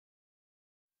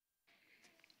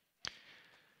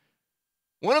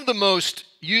One of the most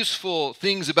useful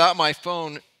things about my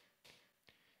phone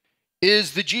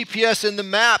is the GPS and the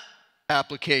map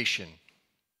application.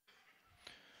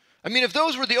 I mean, if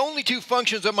those were the only two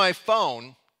functions of my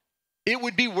phone, it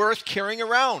would be worth carrying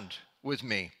around with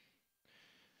me.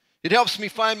 It helps me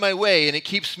find my way and it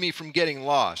keeps me from getting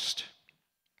lost.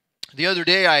 The other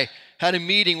day I had a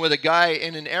meeting with a guy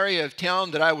in an area of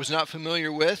town that I was not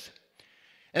familiar with.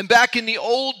 And back in the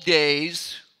old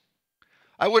days,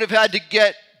 I would have had to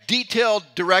get detailed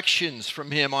directions from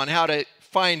him on how to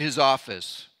find his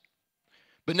office.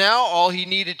 But now all he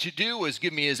needed to do was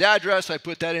give me his address. I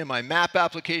put that in my map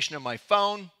application on my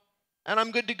phone, and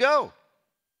I'm good to go.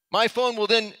 My phone will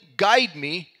then guide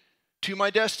me to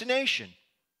my destination.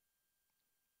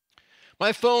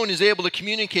 My phone is able to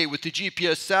communicate with the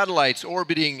GPS satellites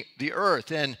orbiting the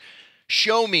Earth and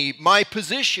show me my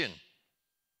position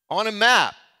on a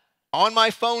map on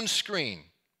my phone screen.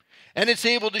 And it's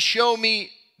able to show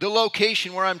me the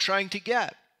location where I'm trying to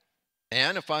get.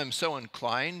 And if I'm so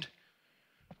inclined,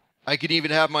 I could even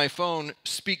have my phone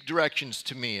speak directions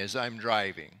to me as I'm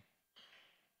driving,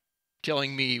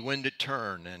 telling me when to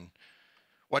turn and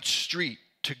what street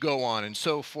to go on and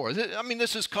so forth. I mean,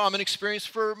 this is common experience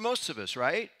for most of us,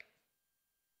 right?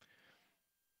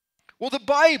 Well, the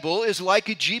Bible is like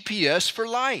a GPS for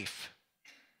life.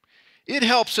 It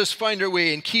helps us find our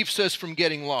way and keeps us from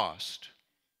getting lost.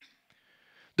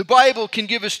 The Bible can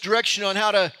give us direction on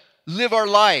how to live our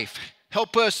life,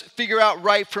 help us figure out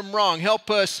right from wrong, help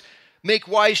us make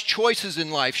wise choices in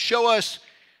life, show us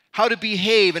how to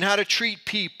behave and how to treat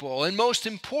people, and most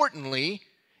importantly,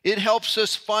 it helps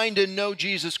us find and know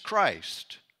Jesus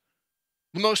Christ,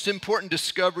 the most important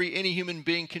discovery any human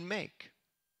being can make.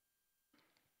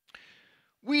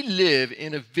 We live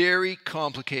in a very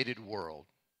complicated world,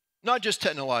 not just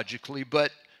technologically,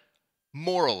 but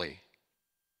morally.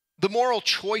 The moral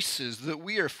choices that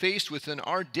we are faced with in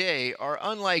our day are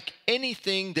unlike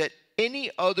anything that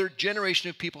any other generation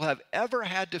of people have ever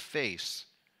had to face.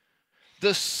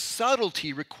 The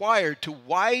subtlety required to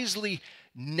wisely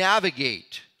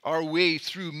navigate our way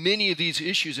through many of these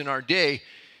issues in our day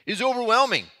is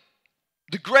overwhelming.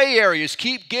 The gray areas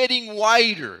keep getting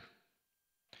wider,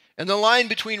 and the line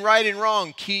between right and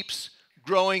wrong keeps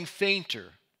growing fainter.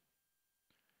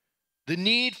 The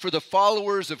need for the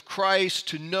followers of Christ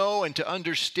to know and to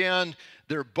understand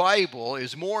their Bible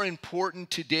is more important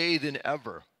today than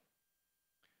ever.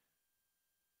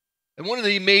 And one of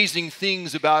the amazing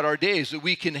things about our day is that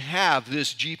we can have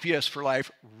this GPS for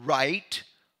life right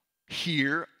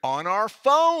here on our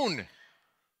phone,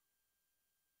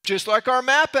 just like our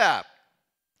map app.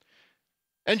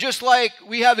 And just like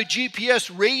we have a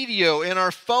GPS radio in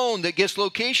our phone that gets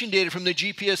location data from the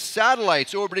GPS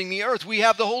satellites orbiting the Earth, we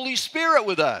have the Holy Spirit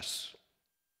with us.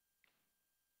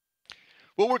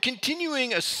 Well, we're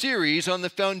continuing a series on the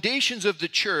foundations of the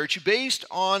church based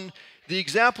on the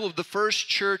example of the first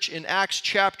church in Acts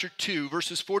chapter 2,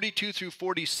 verses 42 through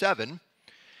 47.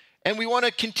 And we want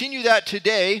to continue that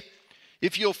today.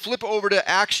 If you'll flip over to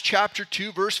Acts chapter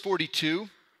 2, verse 42,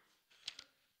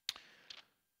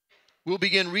 we'll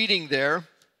begin reading there.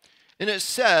 And it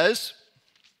says,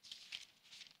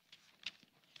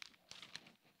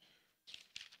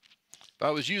 if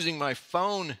I was using my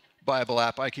phone Bible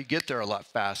app, I could get there a lot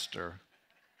faster.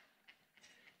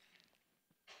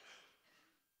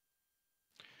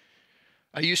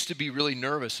 I used to be really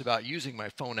nervous about using my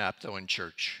phone app, though, in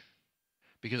church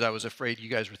because I was afraid you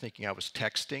guys were thinking I was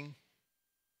texting.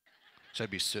 So I'd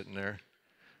be sitting there.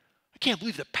 I can't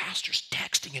believe the pastor's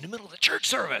texting in the middle of the church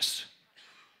service.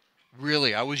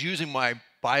 Really, I was using my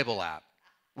Bible app.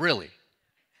 Really.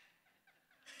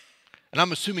 And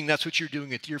I'm assuming that's what you're doing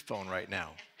with your phone right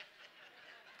now.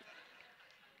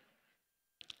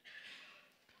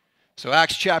 So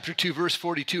Acts chapter 2, verse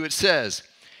 42, it says,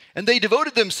 "And they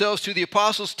devoted themselves to the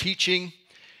apostles' teaching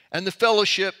and the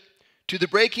fellowship, to the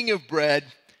breaking of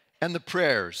bread and the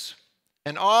prayers.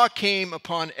 And awe came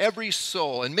upon every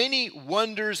soul, and many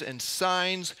wonders and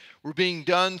signs were being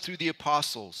done through the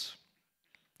apostles.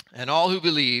 And all who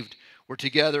believed were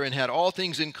together and had all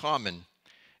things in common.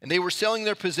 And they were selling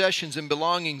their possessions and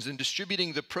belongings and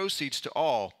distributing the proceeds to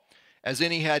all, as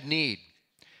any had need.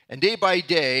 And day by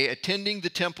day, attending the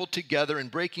temple together and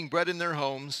breaking bread in their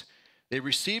homes, they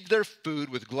received their food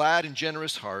with glad and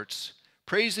generous hearts,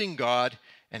 praising God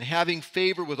and having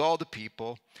favor with all the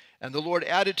people. And the Lord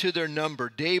added to their number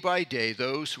day by day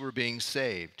those who were being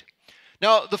saved."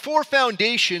 Now, the four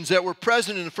foundations that were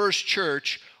present in the first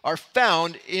church are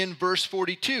found in verse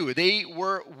 42. They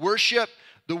were worship,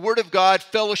 the Word of God,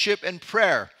 fellowship, and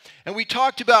prayer. And we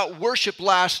talked about worship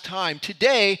last time.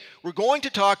 Today, we're going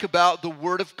to talk about the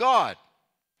Word of God.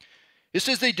 It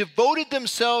says they devoted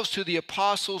themselves to the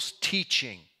apostles'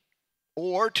 teaching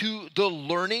or to the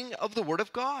learning of the Word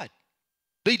of God.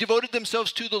 They devoted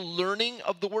themselves to the learning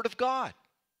of the Word of God.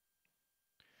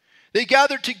 They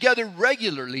gathered together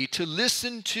regularly to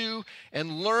listen to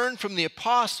and learn from the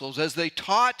apostles as they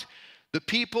taught the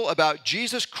people about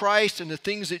Jesus Christ and the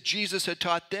things that Jesus had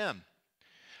taught them.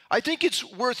 I think it's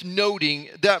worth noting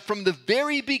that from the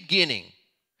very beginning,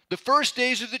 the first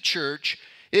days of the church,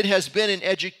 it has been an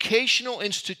educational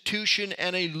institution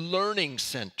and a learning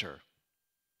center.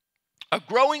 A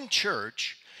growing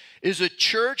church is a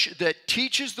church that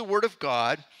teaches the Word of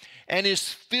God and is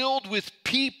filled with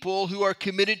people who are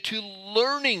committed to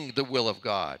learning the will of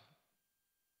God.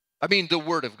 I mean, the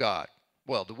Word of God.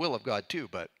 Well, the will of God too,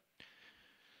 but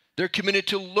they're committed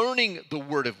to learning the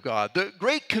Word of God. The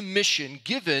Great Commission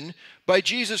given by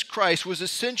Jesus Christ was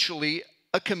essentially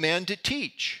a command to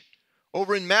teach.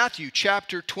 Over in Matthew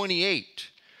chapter 28,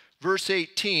 verse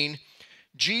 18,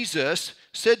 Jesus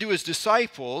said to his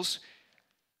disciples,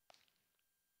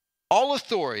 "All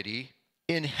authority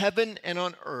in heaven and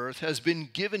on earth has been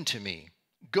given to me.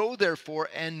 Go therefore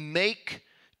and make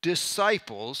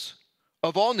disciples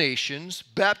of all nations,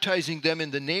 baptizing them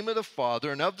in the name of the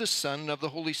Father and of the Son and of the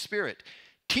Holy Spirit,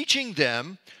 teaching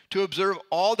them to observe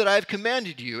all that I have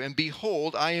commanded you. And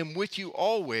behold, I am with you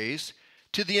always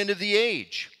to the end of the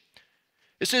age."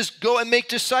 It says, go and make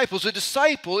disciples. A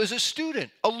disciple is a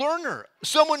student, a learner,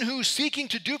 someone who's seeking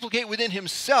to duplicate within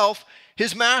himself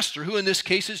his master, who in this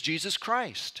case is Jesus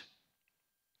Christ.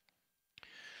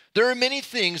 There are many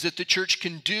things that the church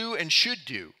can do and should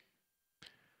do.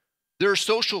 There are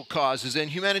social causes and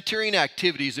humanitarian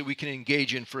activities that we can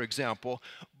engage in, for example.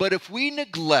 But if we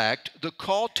neglect the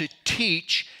call to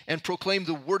teach and proclaim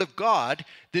the Word of God,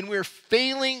 then we're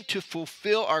failing to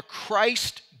fulfill our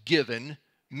Christ-given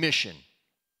mission.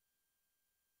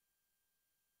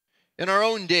 In our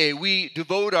own day, we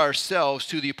devote ourselves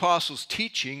to the apostles'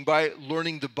 teaching by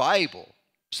learning the Bible,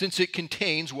 since it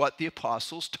contains what the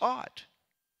apostles taught.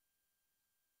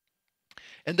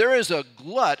 And there is a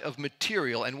glut of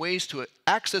material and ways to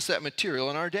access that material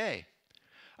in our day.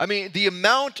 I mean, the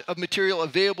amount of material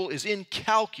available is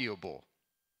incalculable.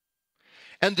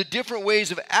 And the different ways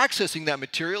of accessing that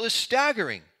material is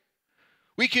staggering.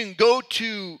 We can go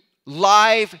to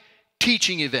live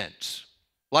teaching events,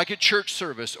 like a church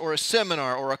service or a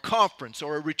seminar or a conference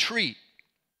or a retreat.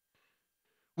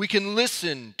 We can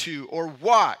listen to or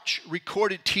watch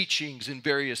recorded teachings in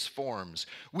various forms.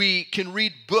 We can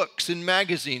read books and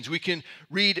magazines. We can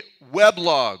read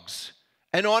weblogs,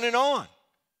 and on and on.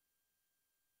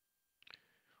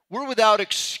 We're without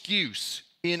excuse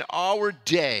in our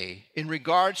day in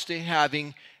regards to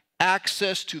having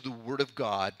access to the Word of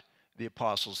God, the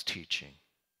apostles' teaching.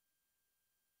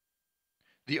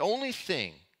 The only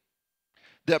thing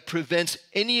that prevents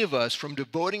any of us from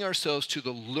devoting ourselves to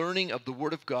the learning of the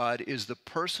Word of God is the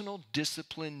personal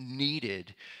discipline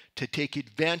needed to take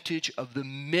advantage of the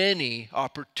many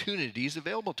opportunities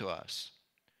available to us.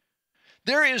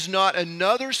 There is not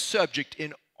another subject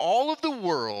in all of the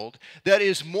world that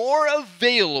is more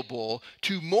available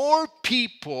to more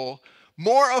people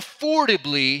more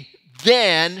affordably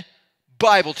than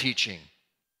Bible teaching.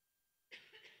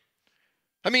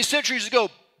 I mean, centuries ago,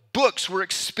 books were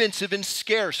expensive and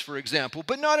scarce, for example,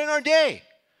 but not in our day.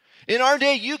 In our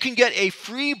day, you can get a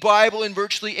free Bible in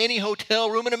virtually any hotel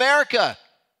room in America.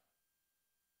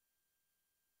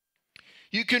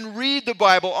 You can read the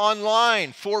Bible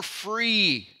online for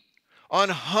free on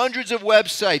hundreds of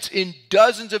websites in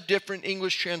dozens of different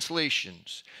English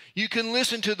translations. You can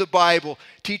listen to the Bible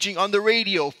teaching on the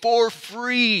radio for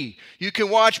free. You can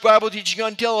watch Bible teaching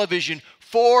on television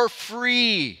for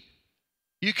free.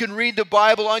 You can read the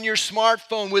Bible on your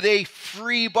smartphone with a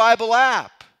free Bible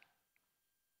app.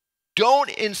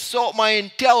 Don't insult my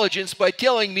intelligence by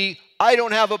telling me I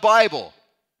don't have a Bible.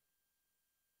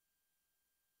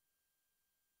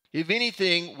 If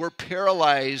anything, we're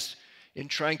paralyzed in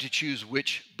trying to choose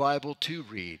which Bible to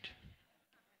read.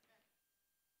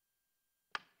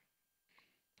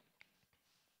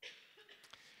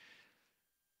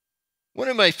 One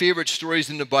of my favorite stories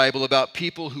in the Bible about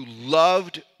people who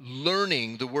loved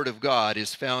learning the Word of God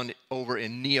is found over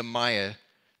in Nehemiah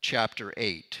chapter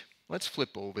 8. Let's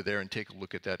flip over there and take a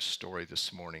look at that story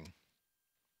this morning.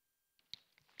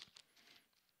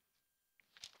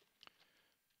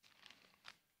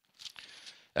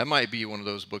 That might be one of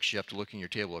those books you have to look in your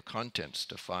table of contents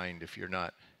to find if you're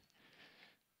not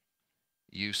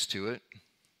used to it.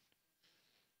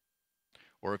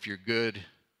 Or if you're good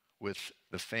with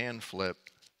the fan flip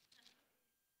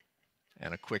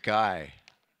and a quick eye.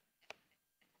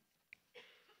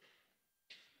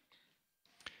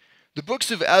 The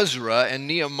books of Ezra and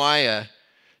Nehemiah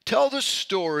tell the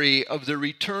story of the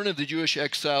return of the Jewish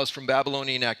exiles from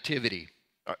Babylonian captivity.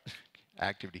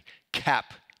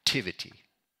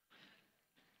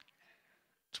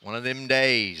 It's one of them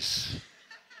days.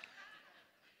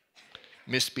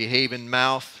 Misbehaving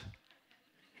mouth.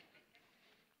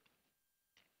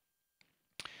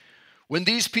 When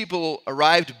these people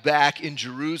arrived back in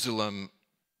Jerusalem,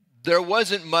 there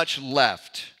wasn't much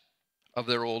left of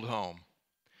their old home.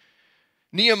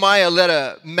 Nehemiah led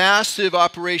a massive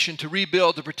operation to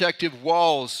rebuild the protective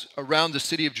walls around the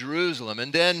city of Jerusalem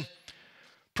and then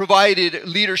provided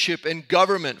leadership and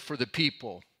government for the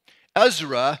people.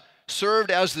 Ezra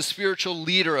served as the spiritual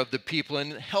leader of the people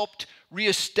and helped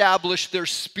reestablish their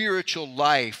spiritual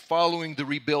life following the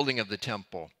rebuilding of the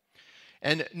temple.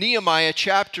 And Nehemiah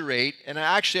chapter 8, and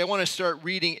I want to start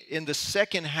reading in the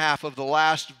second half of the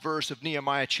last verse of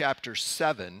Nehemiah chapter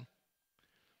 7.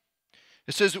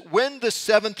 It says, "When the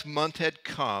 7th month had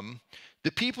come,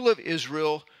 the people of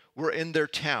Israel were in their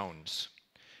towns.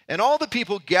 And all the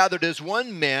people gathered as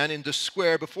one man in the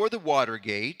square before the water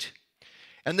gate.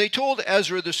 And they told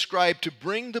Ezra the scribe to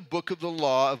bring the book of the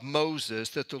law of Moses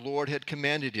that the Lord had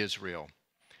commanded Israel.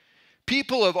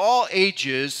 People of all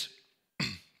ages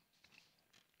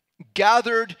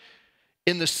gathered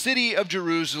in the city of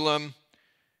Jerusalem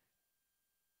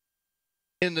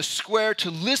in the square to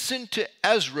listen to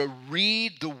Ezra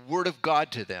read the word of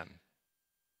God to them."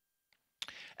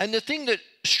 And the thing that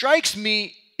strikes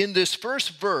me in this first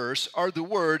verse are the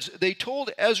words, "They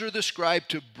told Ezra the scribe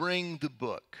to bring the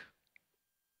book."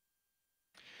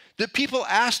 The people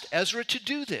asked Ezra to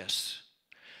do this.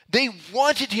 They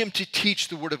wanted him to teach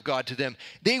the word of God to them.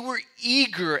 They were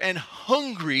eager and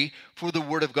hungry for the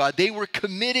word of God. They were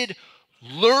committed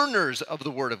learners of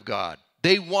the word of God.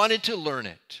 They wanted to learn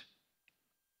it.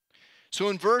 So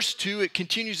in verse 2, it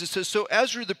continues, it says, "So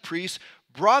Ezra the priest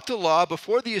brought the law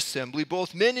before the assembly,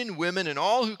 both men and women and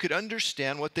all who could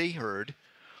understand what they heard,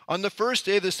 on the first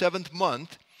day of the 7th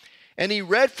month, and he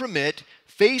read from it,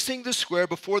 facing the square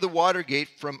before the water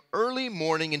gate from early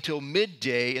morning until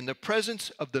midday in the presence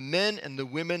of the men and the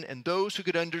women and those who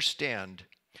could understand.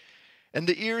 And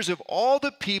the ears of all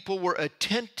the people were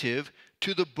attentive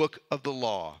to the book of the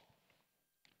law."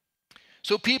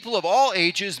 So people of all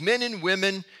ages, men and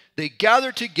women, they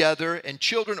gather together, and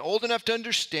children old enough to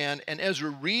understand, and Ezra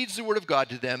reads the word of God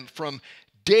to them from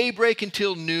daybreak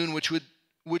until noon, which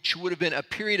would have been a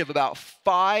period of about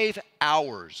 5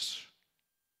 hours.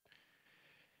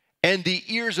 And the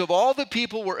ears of all the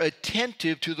people were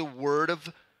attentive to the word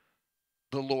of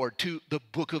the Lord, to the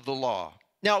book of the law.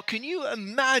 Now, can you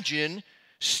imagine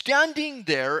standing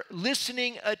there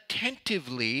listening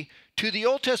attentively to the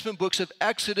Old Testament books of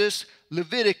Exodus,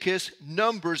 Leviticus,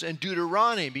 Numbers, and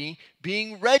Deuteronomy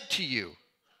being read to you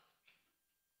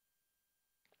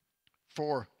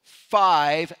for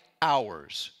 5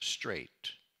 hours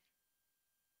straight?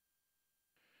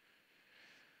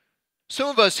 Some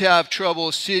of us have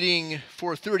trouble sitting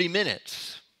for 30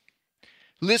 minutes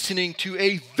listening to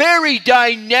a very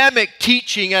dynamic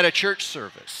teaching at a church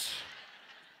service,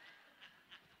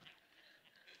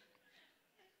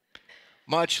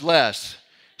 much less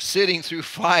sitting through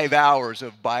 5 hours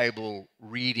of Bible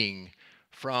reading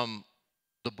from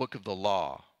the book of the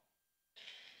law.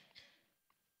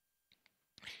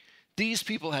 These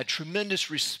people had tremendous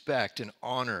respect and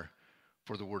honor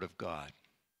for the word of God.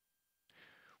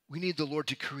 We need the Lord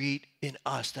to create in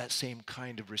us that same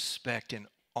kind of respect and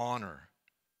honor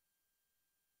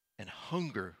and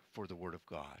hunger for the word of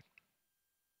God.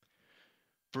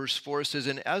 Verse 4 says,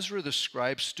 "And Ezra the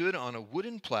scribe stood on a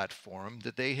wooden platform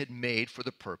that they had made for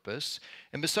the purpose,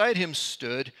 and beside him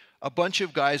stood a bunch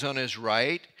of guys on his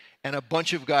right and a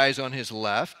bunch of guys on his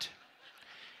left.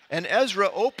 And Ezra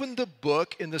opened the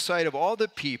book in the sight of all the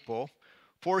people,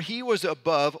 for he was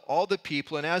above all the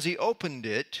people, and as he opened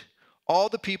it, all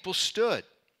the people stood.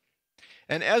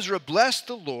 And Ezra blessed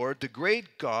the Lord, the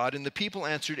great God, and the people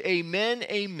answered, 'Amen,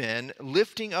 amen,'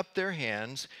 lifting up their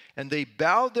hands, and they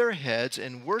bowed their heads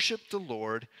and worshiped the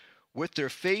Lord with their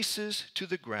faces to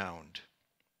the ground."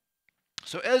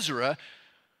 So Ezra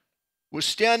was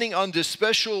standing on this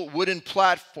special wooden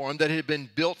platform that had been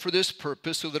built for this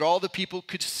purpose so that all the people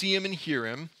could see him and hear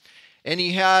him. And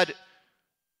he had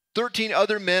 13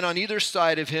 other men on either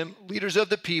side of him, leaders of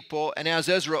the people. And as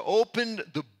Ezra opened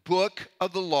the book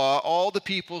of the law, all the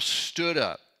people stood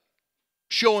up,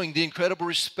 showing the incredible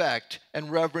respect and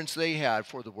reverence they had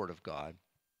for the word of God.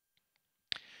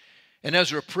 And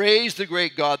Ezra praised the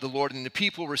great God, the Lord, and the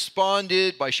people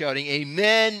responded by shouting,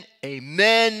 "Amen,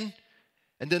 amen."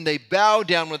 And then they bow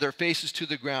down with their faces to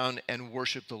the ground and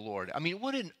worship the Lord. I mean,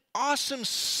 what an awesome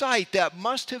sight that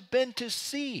must have been to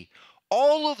see.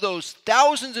 All of those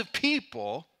thousands of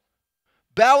people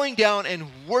bowing down and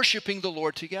worshiping the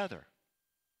Lord together.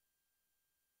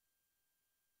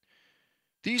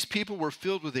 These people were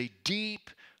filled with a deep,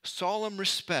 solemn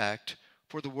respect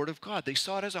for the Word of God. They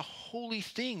saw it as a holy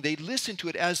thing. They listened to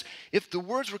it as if the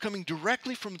words were coming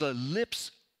directly from the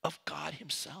lips of God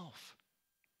Himself.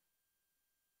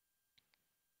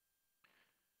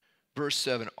 Verse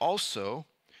 7, also,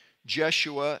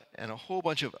 Jeshua and a whole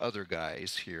bunch of other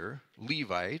guys here,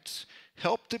 Levites,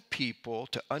 helped the people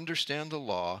to understand the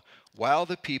law while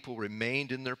the people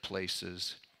remained in their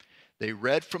places. They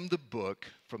read from the book,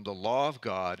 from the law of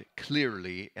God,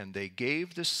 clearly, and they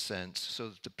gave the sense so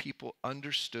that the people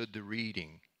understood the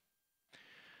reading.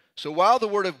 So while the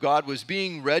word of God was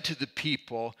being read to the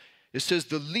people, it says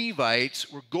the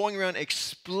Levites were going around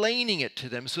explaining it to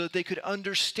them so that they could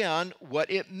understand what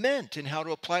it meant and how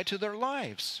to apply it to their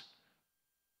lives.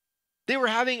 They were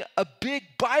having a big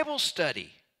Bible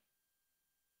study.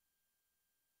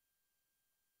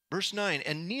 Verse 9,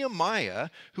 and Nehemiah,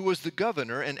 who was the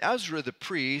governor, and Ezra the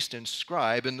priest and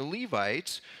scribe, and the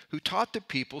Levites, who taught the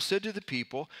people, said to the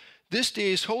people, this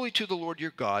day is holy to the Lord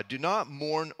your God. Do not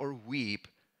mourn or weep.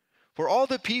 For all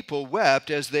the people wept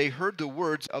as they heard the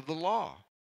words of the law.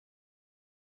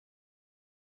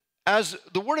 As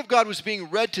the word of God was being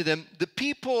read to them, the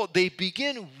people, they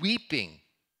begin weeping.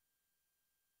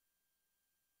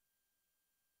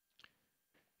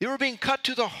 They were being cut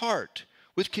to the heart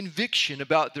with conviction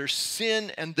about their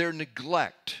sin and their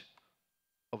neglect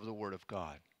of the Word of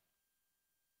God.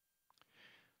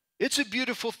 It's a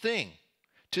beautiful thing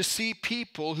to see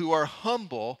people who are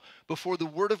humble before the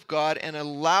Word of God and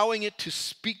allowing it to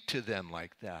speak to them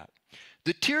like that.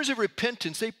 The tears of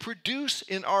repentance, they produce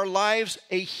in our lives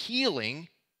a healing.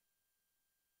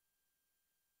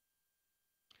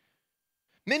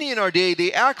 Many in our day,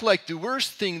 they act like the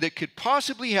worst thing that could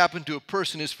possibly happen to a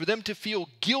person is for them to feel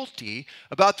guilty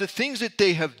about the things that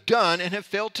they have done and have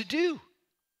failed to do.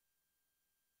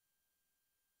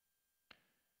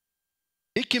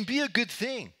 It can be a good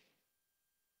thing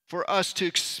for us to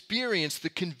experience the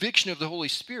conviction of the Holy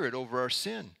Spirit over our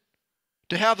sin,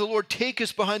 to have the Lord take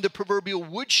us behind the proverbial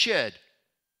woodshed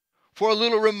for a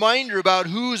little reminder about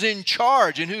who's in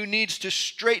charge and who needs to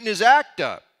straighten his act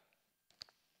up.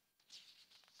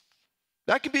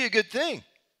 That can be a good thing.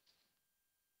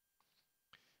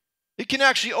 It can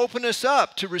actually open us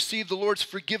up to receive the Lord's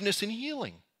forgiveness and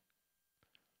healing.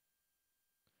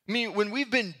 I mean, when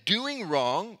we've been doing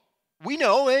wrong, we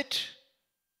know it.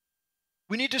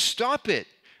 We need to stop it.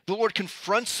 The Lord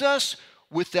confronts us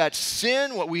with that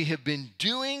sin, what we have been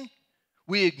doing.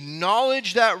 We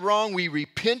acknowledge that wrong. We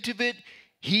repent of it.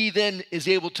 He then is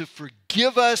able to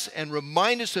forgive us and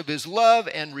remind us of His love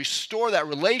and restore that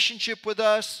relationship with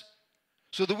us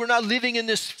so that we're not living in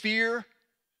this fear.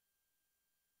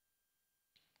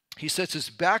 He sets us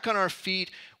back on our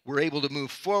feet. We're able to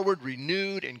move forward,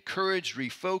 renewed, encouraged,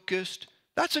 refocused.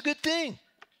 That's a good thing.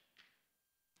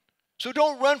 So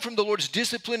don't run from the Lord's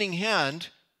disciplining hand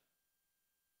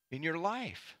in your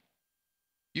life.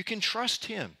 You can trust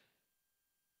Him.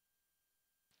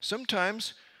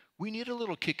 Sometimes we need a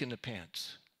little kick in the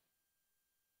pants.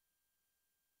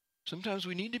 Sometimes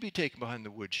we need to be taken behind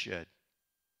the woodshed.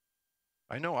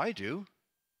 I know I do,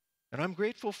 and I'm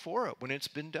grateful for it when it's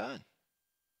been done.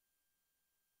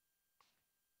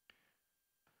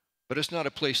 But it's not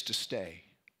a place to stay.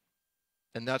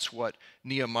 And that's what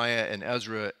Nehemiah and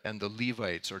Ezra and the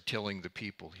Levites are telling the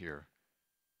people here.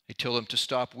 They tell them to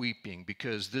stop weeping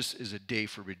because this is a day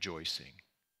for rejoicing.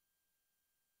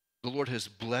 The Lord has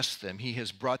blessed them. He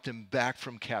has brought them back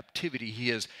from captivity. He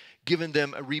has given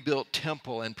them a rebuilt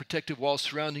temple and protective walls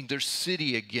surrounding their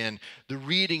city again. The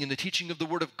reading and the teaching of the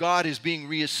Word of God is being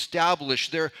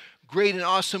reestablished. Their great and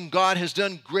awesome God has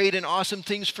done great and awesome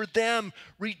things for them.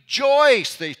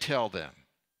 Rejoice, they tell them.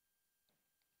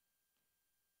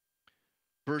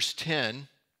 Verse 10,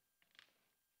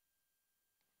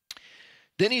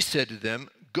 then he said to them,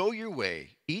 go your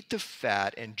way, eat the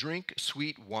fat and drink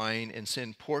sweet wine and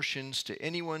send portions to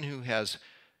anyone who has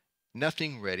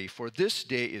nothing ready, for this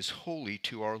day is holy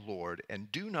to our Lord,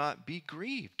 and do not be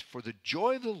grieved, for the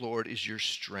joy of the Lord is your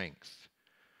strength.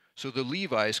 So the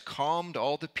Levites calmed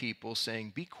all the people,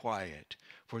 saying, be quiet,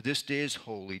 for this day is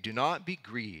holy, do not be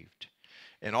grieved.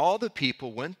 And all the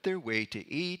people went their way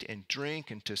to eat and drink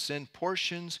and to send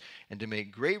portions and to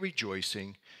make great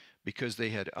rejoicing because they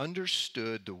had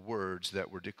understood the words that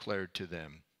were declared to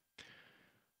them.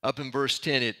 Up in verse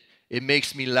 10, it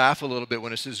makes me laugh a little bit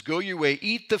when it says, go your way,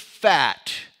 eat the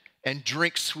fat and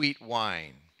drink sweet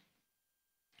wine.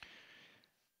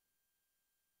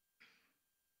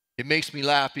 It makes me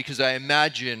laugh because I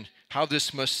imagine how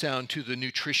this must sound to the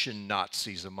nutrition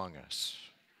Nazis among us.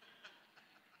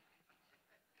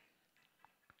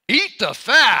 Eat the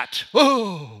fat.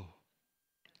 Oh.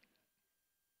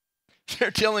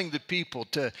 They're telling the people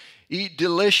to eat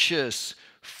delicious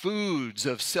foods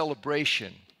of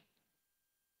celebration.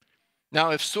 Now,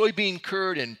 if soybean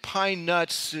curd and pine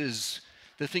nuts is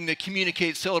the thing that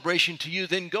communicates celebration to you,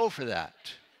 then go for that.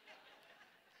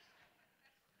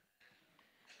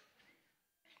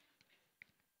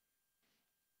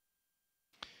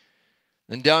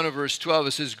 And down in verse 12,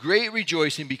 it says, great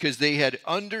rejoicing because they had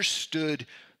understood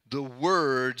the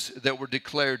words that were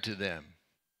declared to them.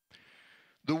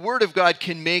 The Word of God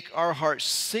can make our hearts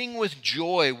sing with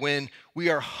joy when we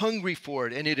are hungry for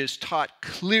it and it is taught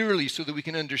clearly so that we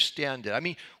can understand it. I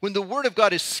mean, when the Word of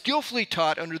God is skillfully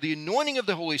taught under the anointing of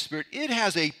the Holy Spirit, it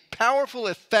has a powerful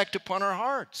effect upon our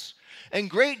hearts. And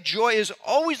great joy is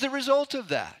always the result of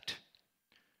that.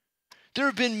 There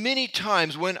have been many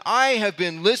times when I have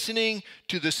been listening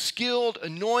to the skilled,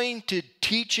 anointed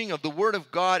teaching of the Word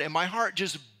of God and my heart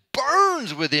just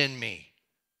burns within me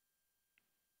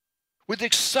with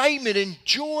excitement and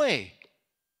joy.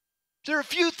 There are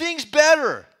few things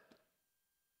better.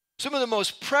 Some of the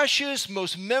most precious,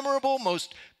 most memorable,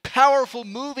 most powerful,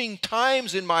 moving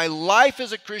times in my life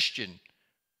as a Christian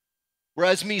were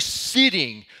as me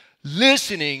sitting,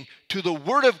 listening to the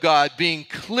Word of God being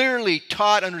clearly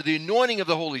taught under the anointing of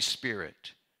the Holy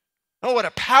Spirit. Oh, what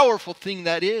a powerful thing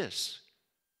that is.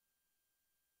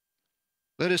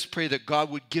 Let us pray that God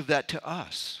would give that to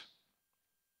us.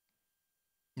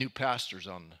 New pastors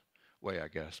on the way, I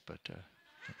guess, but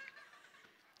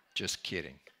just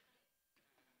kidding.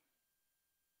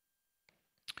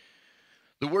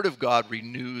 The Word of God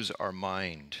renews our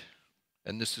mind.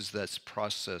 And this is that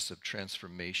process of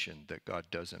transformation that God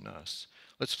does in us.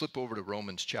 Let's flip over to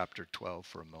Romans chapter 12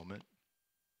 for a moment.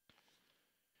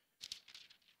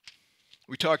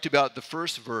 We talked about the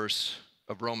first verse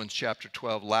of Romans chapter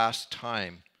 12 last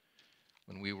time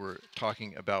when we were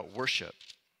talking about worship.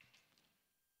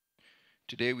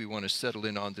 Today we want to settle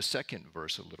in on the second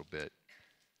verse a little bit.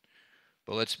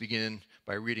 But let's begin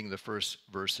by reading the first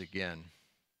verse again.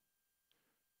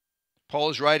 Paul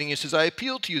is writing, he says, I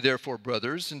appeal to you, therefore,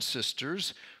 brothers and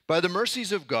sisters, by the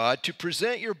mercies of God, to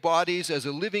present your bodies as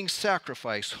a living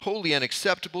sacrifice, holy and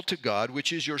acceptable to God,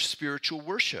 which is your spiritual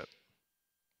worship.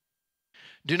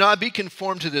 Do not be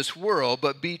conformed to this world,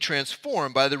 but be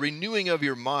transformed by the renewing of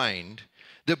your mind,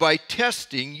 that by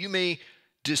testing you may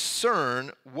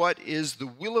discern what is the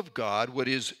will of God, what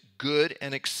is good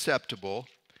and acceptable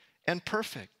and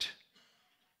perfect.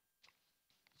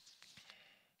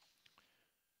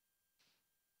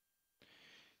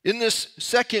 In this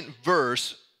second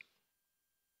verse,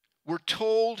 we're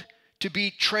told to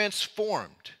be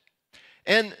transformed.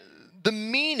 And the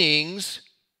means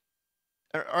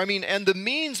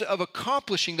of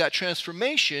accomplishing that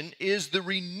transformation is the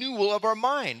renewal of our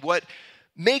mind. What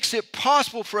makes it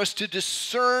possible for us to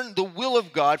discern the will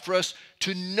of God, for us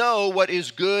to know what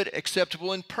is good,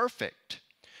 acceptable, and perfect.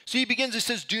 So he begins, it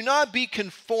says, do not be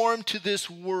conformed to this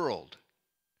world.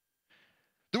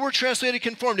 The word translated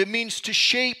conformed, it means to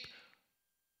shape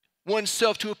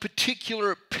oneself to a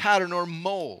particular pattern or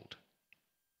mold.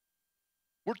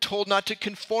 We're told not to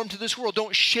conform to this world.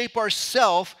 Don't shape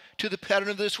ourselves to the pattern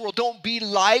of this world. Don't be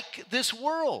like this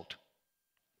world.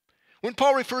 When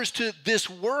Paul refers to this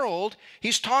world,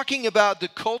 he's talking about the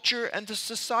culture and the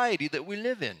society that we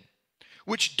live in,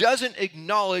 which doesn't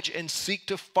acknowledge and seek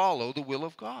to follow the will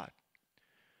of God.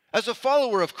 As a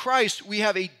follower of Christ, we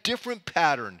have a different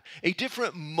pattern, a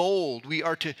different mold we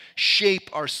are to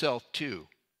shape ourselves to.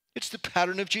 It's the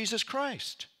pattern of Jesus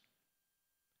Christ.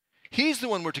 He's the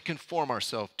one we're to conform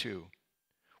ourselves to.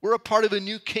 We're a part of a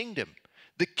new kingdom,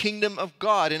 the kingdom of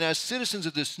God. And as citizens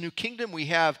of this new kingdom, we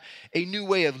have a new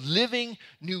way of living,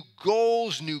 new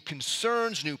goals, new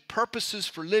concerns, new purposes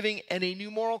for living, and a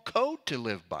new moral code to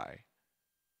live by.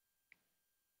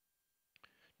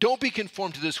 Don't be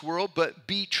conformed to this world, but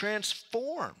be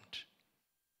transformed.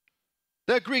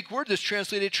 That Greek word that's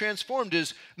translated transformed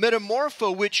is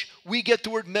metamorpho, which we get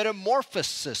the word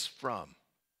metamorphosis from.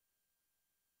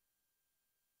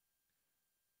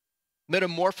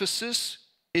 Metamorphosis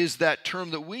is that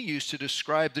term that we use to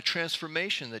describe the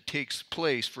transformation that takes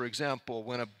place, for example,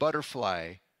 when a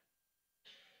butterfly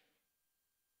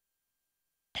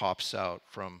pops out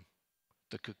from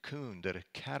the cocoon that a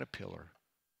caterpillar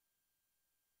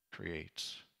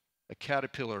creates. A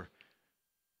caterpillar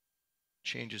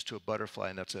changes to a butterfly,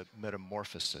 and that's a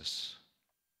metamorphosis.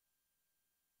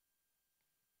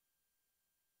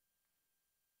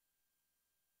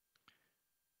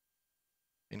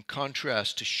 In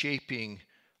contrast to shaping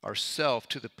ourselves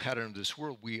to the pattern of this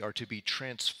world, we are to be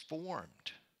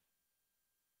transformed.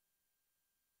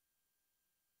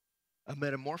 A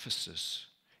metamorphosis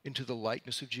into the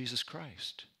likeness of Jesus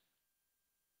Christ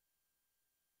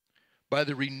by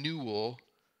the renewal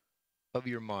of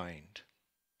your mind.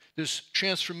 This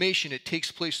transformation, it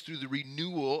takes place through the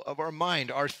renewal of our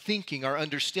mind, our thinking, our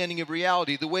understanding of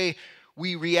reality, the way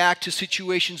we react to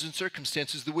situations and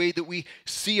circumstances, the way that we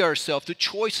see ourselves, the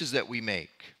choices that we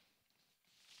make.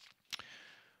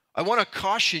 I want to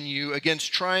caution you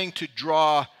against trying to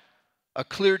draw a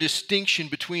clear distinction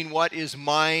between what is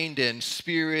mind and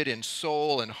spirit and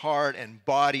soul and heart and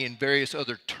body and various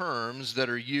other terms that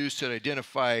are used to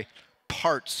identify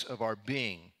parts of our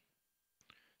being.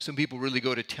 Some people really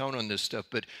go to town on this stuff,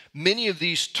 but many of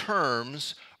these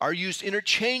terms are used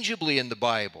interchangeably in the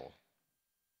Bible,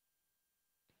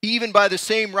 even by the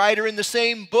same writer in the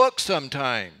same book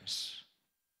sometimes.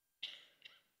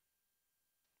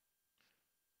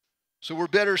 So we're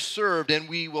better served, and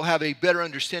we will have a better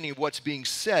understanding of what's being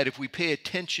said if we pay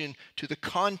attention to the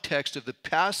context of the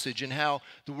passage and how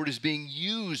the word is being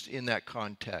used in that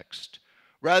context,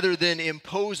 rather than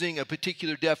imposing a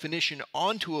particular definition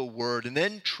onto a word and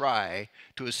then try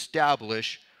to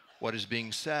establish what is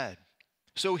being said.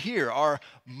 So here, our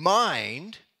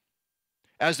mind,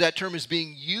 as that term is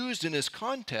being used in this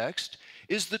context,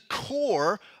 is the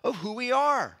core of who we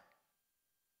are.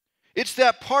 It's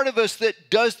that part of us that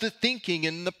does the thinking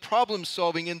and the problem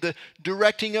solving and the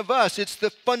directing of us. It's the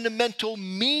fundamental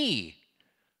me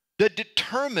that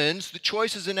determines the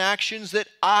choices and actions that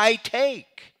I take.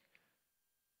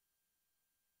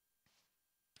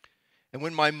 And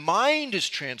when my mind is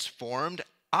transformed,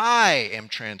 I am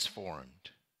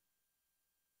transformed.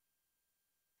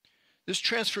 This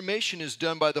transformation is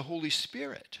done by the Holy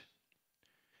Spirit.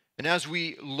 And as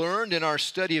we learned in our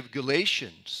study of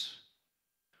Galatians,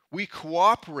 we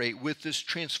cooperate with this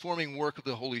transforming work of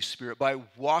the Holy Spirit by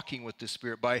walking with the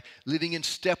Spirit, by living in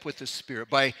step with the Spirit,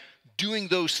 by doing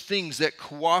those things that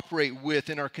cooperate with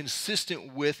and are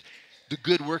consistent with the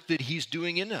good work that He's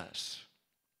doing in us.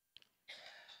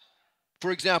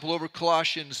 For example, over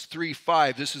Colossians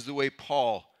 3:5, this is the way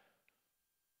Paul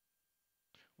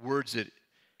words it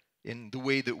in the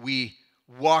way that we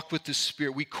walk with the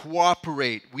Spirit. We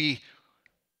cooperate. We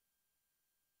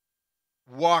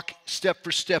walk step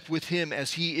for step with Him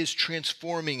as He is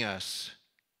transforming us.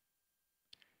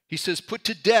 He says, "Put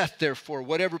to death, therefore,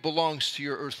 whatever belongs to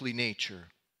your earthly nature: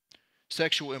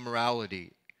 sexual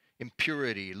immorality,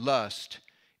 impurity, lust,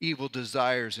 evil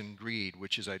desires, and greed,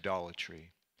 which is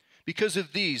idolatry. Because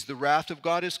of these, the wrath of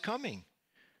God is coming.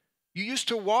 You used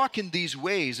to walk in these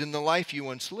ways in the life you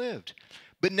once lived.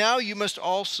 But now you must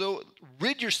also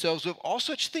rid yourselves of all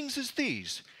such things as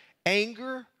these: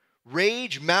 anger,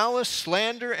 rage, malice,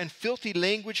 slander, and filthy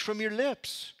language from your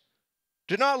lips.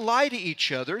 Do not lie to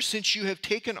each other, since you have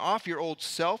taken off your old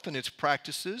self and its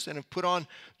practices and have put on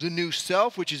the new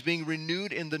self, which is being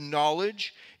renewed in the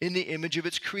knowledge in the image of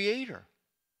its creator."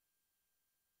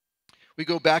 We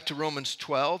go back to Romans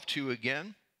 12:2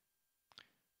 again.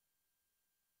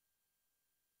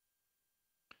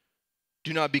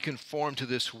 "Do not be conformed to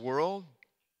this world,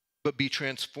 but be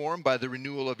transformed by the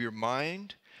renewal of your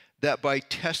mind, that by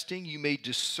testing you may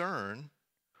discern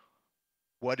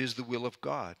what is the will of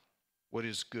God, what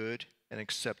is good and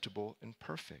acceptable and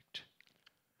perfect."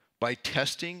 By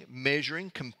testing,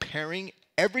 measuring, comparing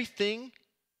everything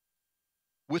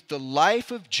with the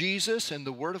life of Jesus and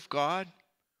the Word of God,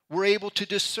 we're able to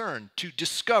discern, to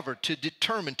discover, to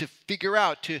determine, to figure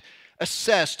out, to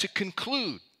assess, to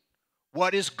conclude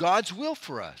what is God's will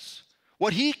for us,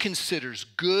 what He considers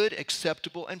good,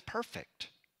 acceptable, and perfect.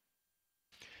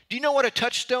 Do you know what a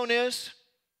touchstone is?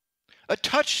 A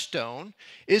touchstone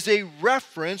is a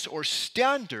reference or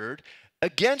standard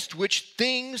against which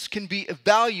things can be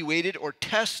evaluated or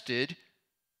tested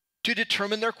to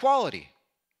determine their quality.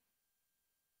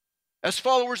 As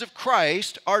followers of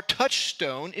Christ, our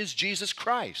touchstone is Jesus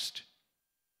Christ,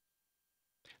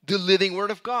 the living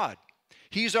Word of God.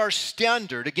 He's our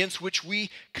standard against which we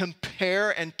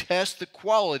compare and test the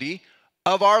quality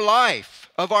of our life,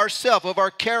 of ourself, of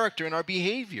our character, and our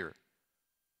behavior.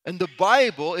 And the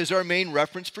Bible is our main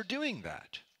reference for doing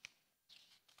that.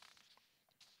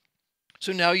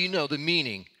 So now you know the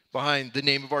meaning behind the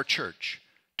name of our church,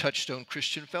 Touchstone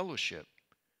Christian Fellowship.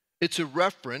 It's a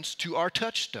reference to our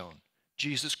touchstone,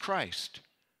 Jesus Christ,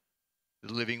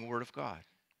 the living Word of God.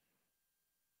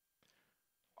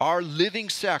 Our living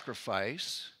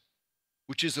sacrifice,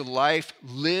 which is a life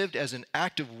lived as an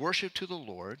act of worship to the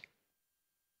Lord,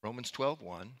 Romans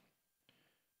 12:1,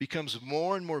 becomes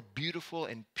more and more beautiful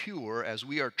and pure as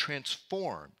we are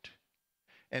transformed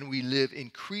and we live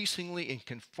increasingly in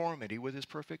conformity with his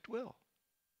perfect will.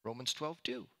 Romans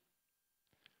 12:2.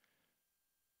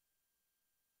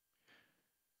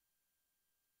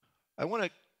 I want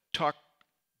to talk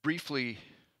briefly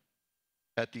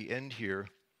at the end here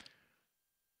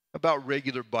about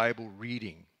regular Bible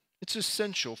reading. It's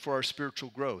essential for our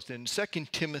spiritual growth. In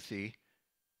 2 Timothy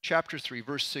chapter 3,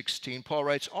 verse 16, Paul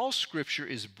writes, "All scripture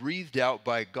is breathed out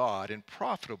by God and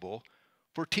profitable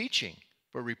for teaching,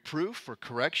 for reproof, for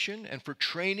correction, and for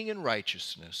training in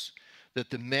righteousness,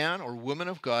 that the man or woman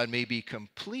of God may be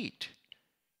complete,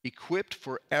 equipped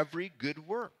for every good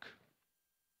work."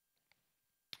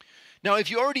 Now,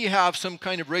 if you already have some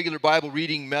kind of regular Bible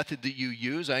reading method that you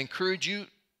use, I encourage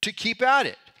you to keep at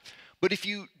it. But if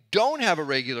you don't have a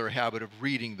regular habit of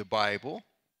reading the Bible,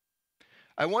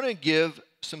 I want to give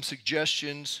some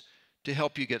suggestions to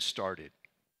help you get started.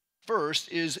 First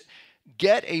is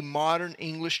get a modern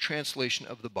English translation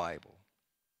of the Bible,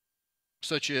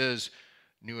 such as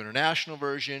New International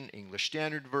Version, English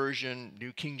Standard Version,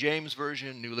 New King James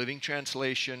Version, New Living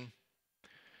Translation.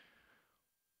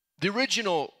 The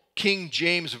original King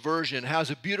James Version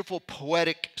has a beautiful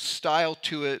poetic style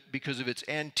to it because of its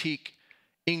antique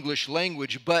English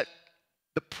language, but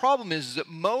the problem is that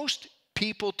most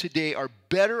people today are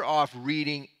better off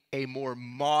reading a more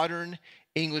modern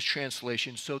English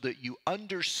translation so that you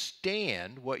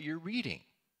understand what you're reading.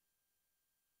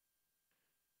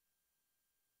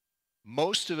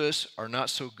 Most of us are not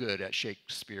so good at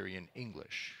Shakespearean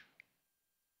English.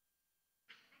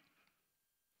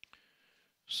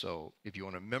 So if you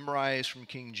want to memorize from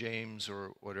King James or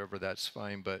whatever, that's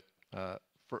fine. But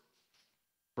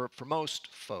for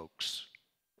most folks,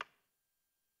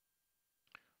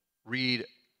 read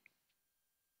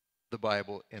the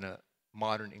Bible in a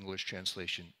modern English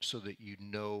translation so that you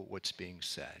know what's being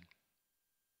said.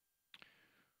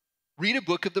 Read a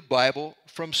book of the Bible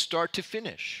from start to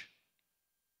finish.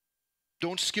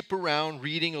 Don't skip around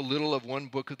reading a little of one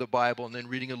book of the Bible and then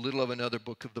reading a little of another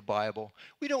book of the Bible.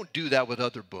 We don't do that with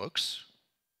other books.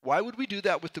 Why would we do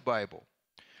that with the Bible?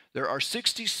 There are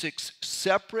 66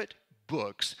 separate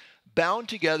books bound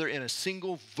together in a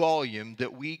single volume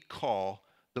that we call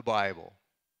the Bible.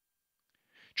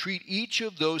 Treat each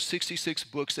of those 66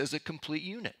 books as a complete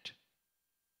unit.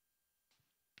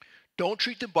 Don't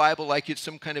treat the Bible like it's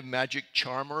some kind of magic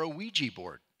charm or a Ouija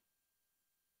board.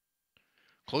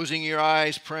 Closing your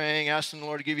eyes, praying, asking the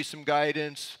Lord to give you some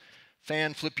guidance,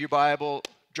 flip your Bible,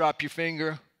 drop your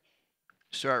finger,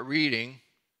 start reading.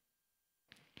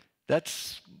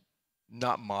 That's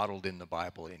not modeled in the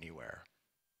Bible anywhere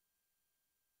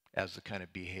as the kind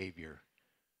of behavior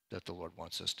that the Lord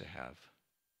wants us to have.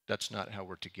 That's not how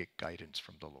we're to get guidance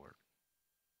from the Lord.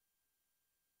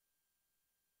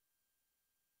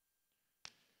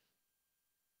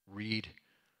 Read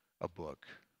a book,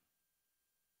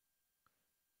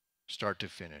 start to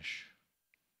finish.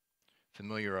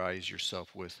 Familiarize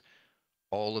yourself with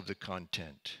all of the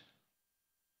content.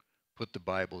 Put the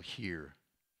Bible here.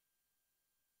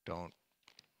 Don't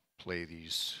play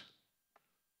these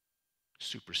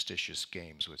superstitious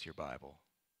games with your Bible.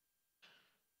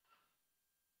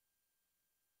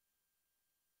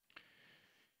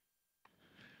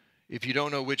 If you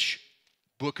don't know which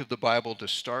book of the Bible to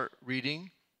start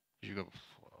reading, you go,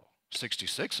 well,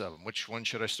 66 of them. Which one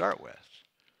should I start with?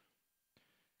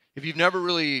 If you've never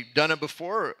really done it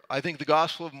before, I think the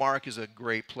Gospel of Mark is a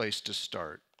great place to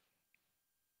start.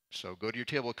 So go to your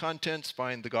table of contents,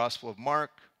 find the Gospel of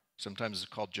Mark. Sometimes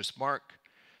it's called just Mark.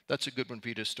 That's a good one for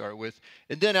you to start with.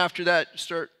 And then after that,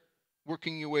 start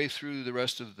working your way through the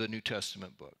rest of the New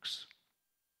Testament books.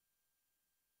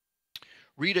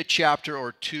 Read a chapter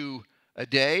or two a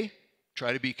day.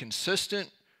 Try to be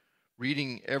consistent.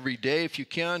 Reading every day if you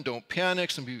can. Don't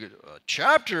panic. Some people go, a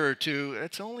chapter or two,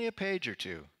 it's only a page or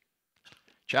two.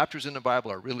 Chapters in the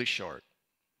Bible are really short.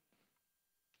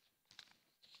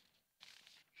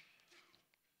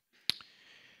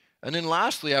 And then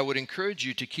lastly, I would encourage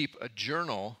you to keep a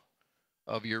journal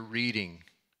of your reading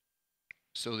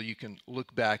so that you can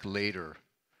look back later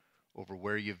over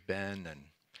where you've been and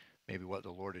maybe what the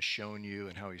Lord has shown you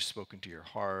and how He's spoken to your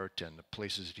heart and the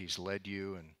places that He's led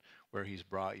you and where He's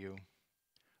brought you.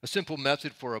 A simple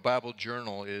method for a Bible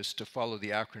journal is to follow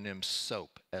the acronym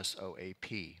SOAP,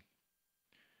 S-O-A-P.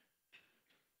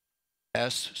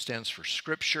 S stands for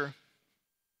Scripture.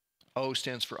 O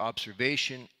stands for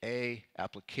observation, A,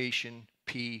 application,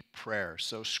 P, prayer.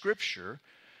 So Scripture,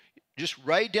 just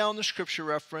write down the Scripture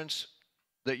reference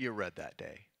that you read that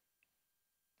day.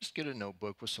 Just get a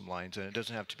notebook with some lines in it. It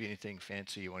doesn't have to be anything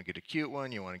fancy. You want to get a cute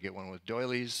one. You want to get one with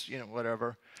doilies,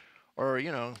 whatever. Or,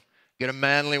 get a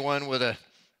manly one with a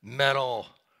metal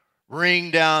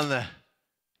ring down the...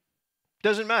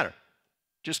 Doesn't matter.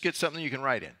 Just get something you can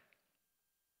write in.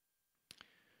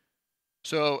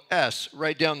 So S,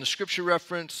 write down the scripture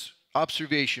reference,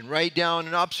 observation. Write down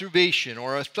an observation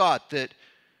or a thought that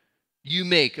you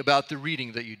make about the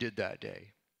reading that you did that day.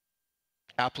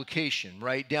 Application.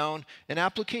 Write down an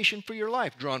application for your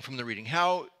life drawn from the reading.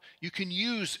 How you can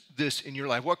use this in your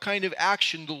life. What kind of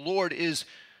action the Lord is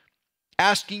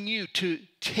asking you to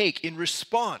take in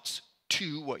response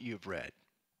to what you've read.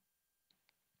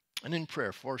 And in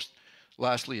prayer,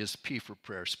 lastly is P for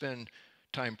prayer. Spend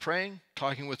time praying,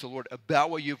 talking with the Lord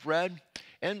about what you've read,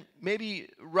 and maybe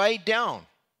write down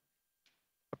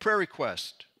a prayer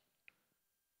request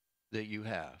that you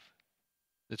have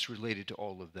that's related to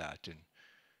all of that. And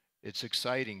it's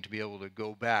exciting to be able to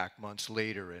go back months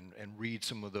later and read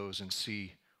some of those and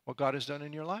see what God has done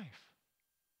in your life.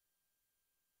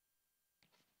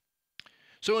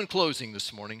 So in closing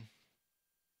this morning,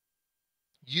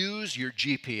 use your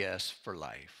GPS for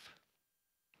life.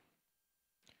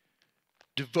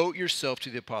 Devote yourself to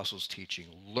the apostles' teaching.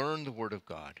 Learn the Word of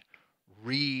God.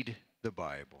 Read the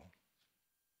Bible.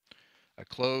 I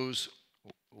close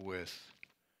with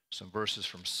some verses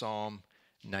from Psalm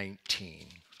 19.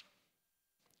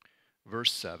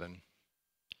 Verse 7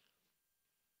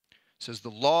 says, "The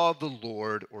law of the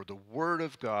Lord, or the Word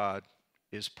of God,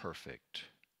 is perfect,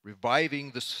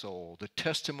 reviving the soul. The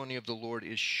testimony of the Lord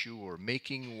is sure,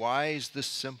 making wise the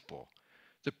simple.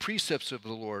 The precepts of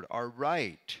the Lord are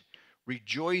right,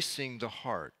 rejoicing the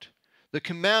heart. The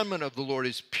commandment of the Lord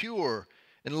is pure,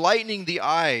 enlightening the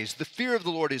eyes. The fear of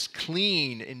the Lord is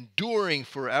clean, enduring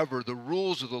forever. The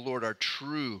rules of the Lord are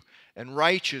true and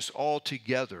righteous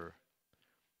altogether.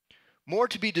 More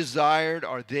to be desired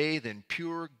are they than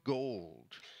pure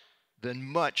gold, than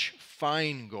much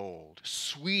fine gold,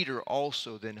 sweeter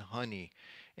also than honey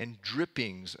and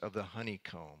drippings of the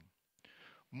honeycomb.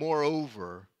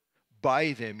 Moreover,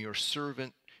 by them your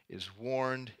servant is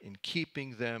warned. In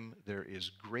keeping them there is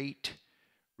great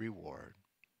reward."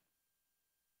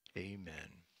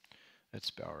 Amen.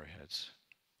 Let's bow our heads.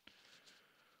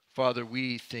 Father,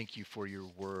 we thank you for your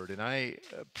word, and I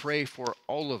pray for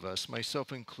all of us,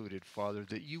 myself included, Father,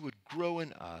 that you would grow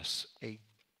in us a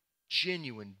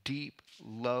genuine, deep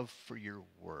love for your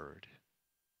word.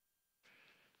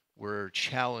 We're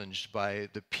challenged by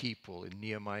the people in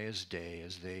Nehemiah's day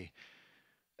as they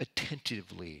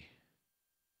attentively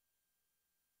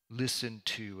listened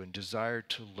to and desired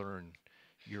to learn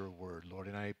your word, Lord.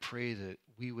 And I pray that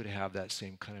we would have that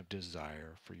same kind of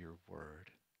desire for your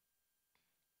word.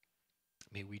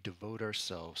 May we devote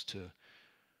ourselves to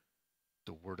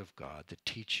the word of God, the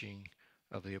teaching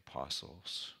of the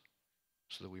apostles,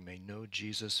 so that we may know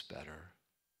Jesus better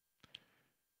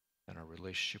and our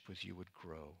relationship with you would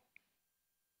grow.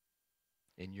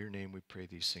 In your name we pray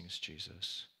these things,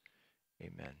 Jesus.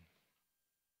 Amen.